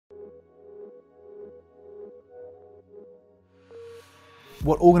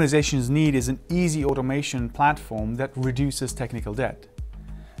what organizations need is an easy automation platform that reduces technical debt.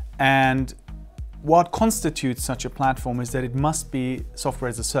 And what constitutes such a platform is that it must be software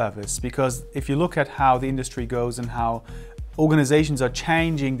as a service, because if you look at how the industry goes and how organizations are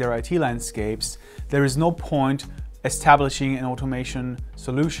changing their IT landscapes, there is no point establishing an automation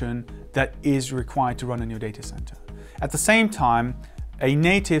solution that is required to run in your data center. At the same time, a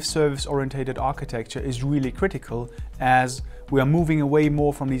native service-oriented architecture is really critical, as we are moving away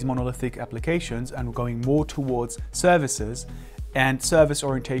more from these monolithic applications and we're going more towards services, and service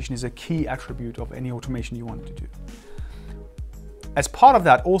orientation is a key attribute of any automation you want to do. As part of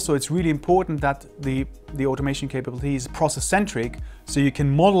that, also, it's really important that the automation capability is process-centric, so you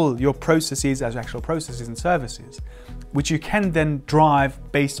can model your processes as actual processes and services, which you can then drive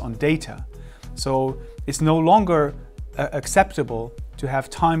based on data. So it's no longer acceptable to have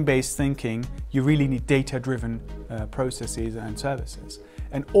time-based thinking. You really need data-driven processes and services.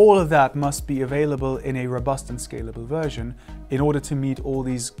 And all of that must be available in a robust and scalable version in order to meet all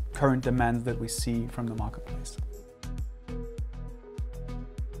these current demands that we see from the marketplace.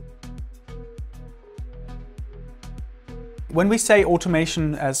 When we say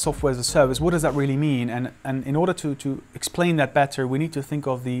automation as software as a service, what does that really mean? And in order to explain that better, we need to think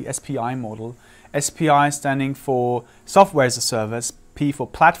of the SPI model. SPI standing for software as a service, P for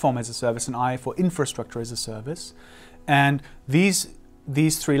platform as a service, and I for infrastructure as a service. And these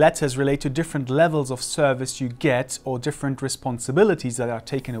three letters relate to different levels of service you get, or different responsibilities that are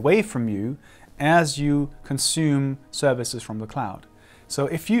taken away from you as you consume services from the cloud. So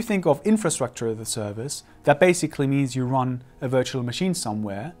if you think of infrastructure as a service, that basically means you run a virtual machine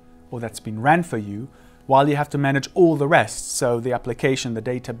somewhere, or that's been ran for you, while you have to manage all the rest. So the application, the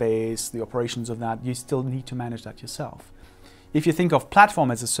database, the operations of that, you still need to manage that yourself. If you think of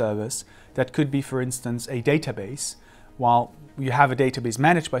platform as a service, that could be, for instance, a database. While you have a database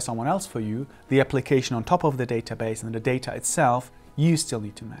managed by someone else for you, the application on top of the database and the data itself, you still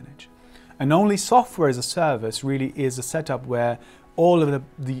need to manage. And only software as a service really is a setup where all of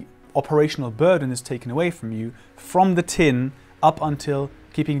the operational burden is taken away from you, from the tin up until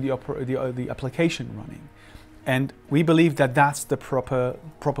keeping the application running. And we believe that that's the proper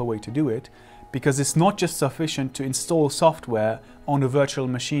way to do it, because it's not just sufficient to install software on a virtual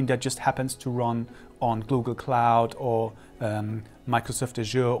machine that just happens to run on Google Cloud or Microsoft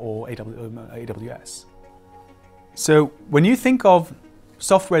Azure or AWS. So when you think of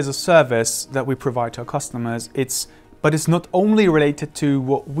software as a service that we provide to our customers, but it's not only related to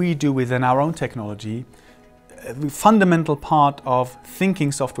what we do within our own technology. The fundamental part of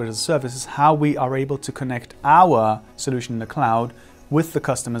thinking software as a service is how we are able to connect our solution in the cloud with the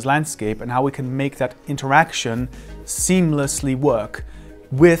customer's landscape, and how we can make that interaction seamlessly work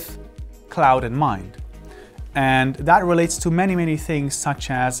with cloud in mind. And that relates to many things, such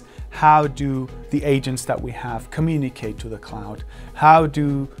as how do the agents that we have communicate to the cloud? How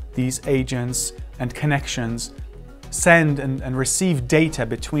do these agents and connections send and receive data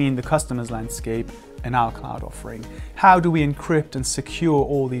between the customer's landscape and our cloud offering? How do we encrypt and secure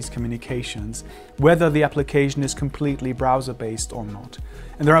all these communications, whether the application is completely browser-based or not?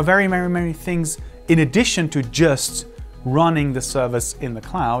 And there are very many things, in addition to just running the service in the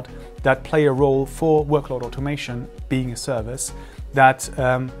cloud, that play a role for workload automation being a service that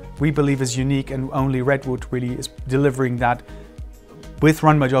we believe is unique, and only Redwood really is delivering that, with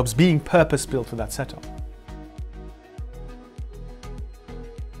RunMyJobs being purpose-built for that setup.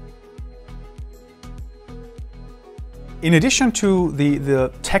 In addition to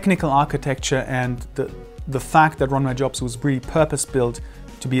the technical architecture and the fact that RunMyJobs was really purpose-built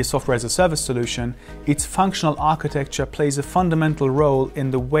to be a software as a service solution, its functional architecture plays a fundamental role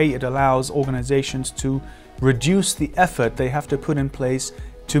in the way it allows organizations to reduce the effort they have to put in place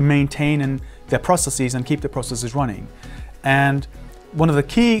to maintain their processes and keep the processes running. And one of the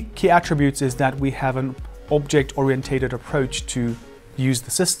key attributes is that we have an object-oriented approach to use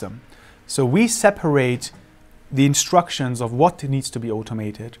the system. So we separate the instructions of what needs to be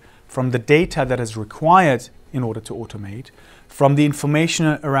automated from the data that is required in order to automate, from the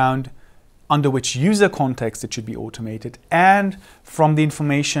information around under which user context it should be automated, and from the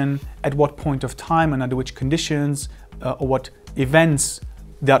information at what point of time and under which conditions or what events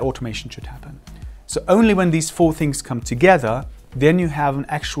that automation should happen. So only when these four things come together, then you have an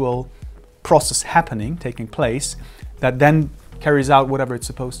actual process taking place, that then carries out whatever it's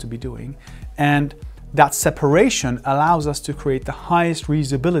supposed to be doing. And that separation allows us to create the highest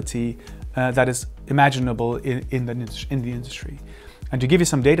reusability that is imaginable in the industry. And to give you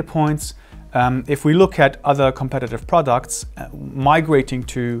some data points, if we look at other competitive products migrating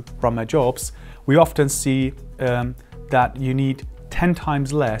to RunMyJobs, we often see that you need 10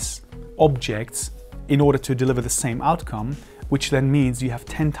 times less objects in order to deliver the same outcome, which then means you have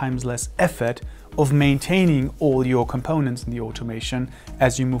 10 times less effort of maintaining all your components in the automation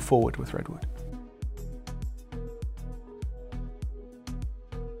as you move forward with Redwood.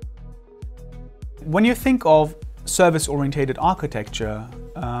 When you think of service-oriented architecture,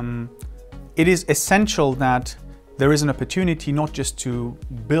 it is essential that there is an opportunity not just to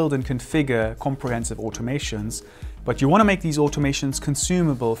build and configure comprehensive automations, but you want to make these automations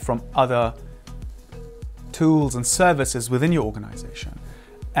consumable from other tools and services within your organization.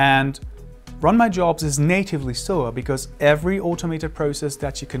 And RunMyJobs is natively so because every automated process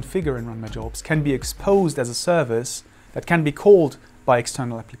that you configure in RunMyJobs can be exposed as a service that can be called by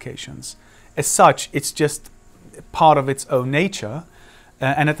external applications. As such, it's just part of its own nature.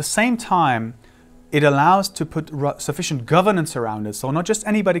 And at the same time, it allows to put sufficient governance around it. So not just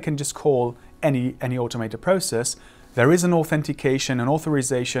anybody can just call any automated process. There is an authentication, an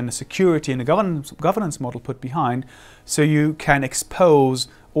authorization, a security, and a governance model put behind, so you can expose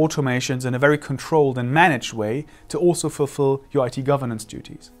automations in a very controlled and managed way to also fulfill your IT governance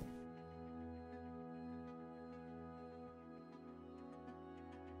duties.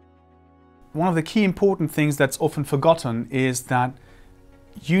 One of the key important things that's often forgotten is that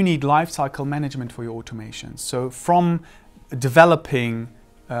you need lifecycle management for your automation. So from developing,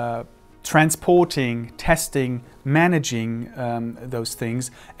 transporting, testing, managing those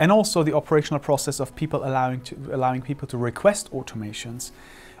things, and also the operational process of allowing people to request automations.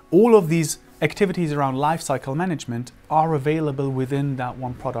 All of these activities around lifecycle management are available within that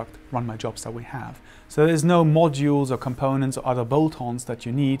one product, RunMyJobs, that we have. So there's no modules or components or other bolt-ons that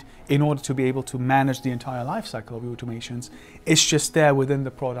you need in order to be able to manage the entire lifecycle of your automations. It's just there within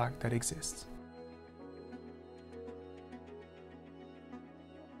the product that exists.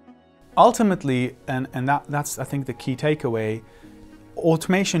 Ultimately, and that's I think the key takeaway,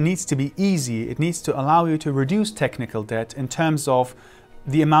 automation needs to be easy. It needs to allow you to reduce technical debt in terms of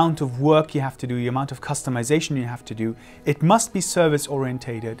the amount of work you have to do, the amount of customization you have to do. It must be service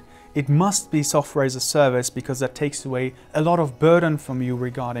orientated. It must be software as a service, because that takes away a lot of burden from you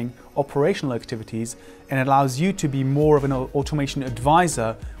regarding operational activities and allows you to be more of an automation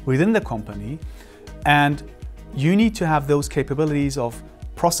advisor within the company. And you need to have those capabilities of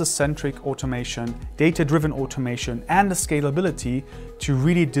process-centric automation, data-driven automation, and the scalability to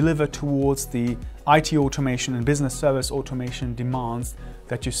really deliver towards the IT automation and business service automation demands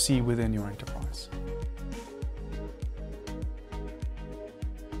that you see within your enterprise.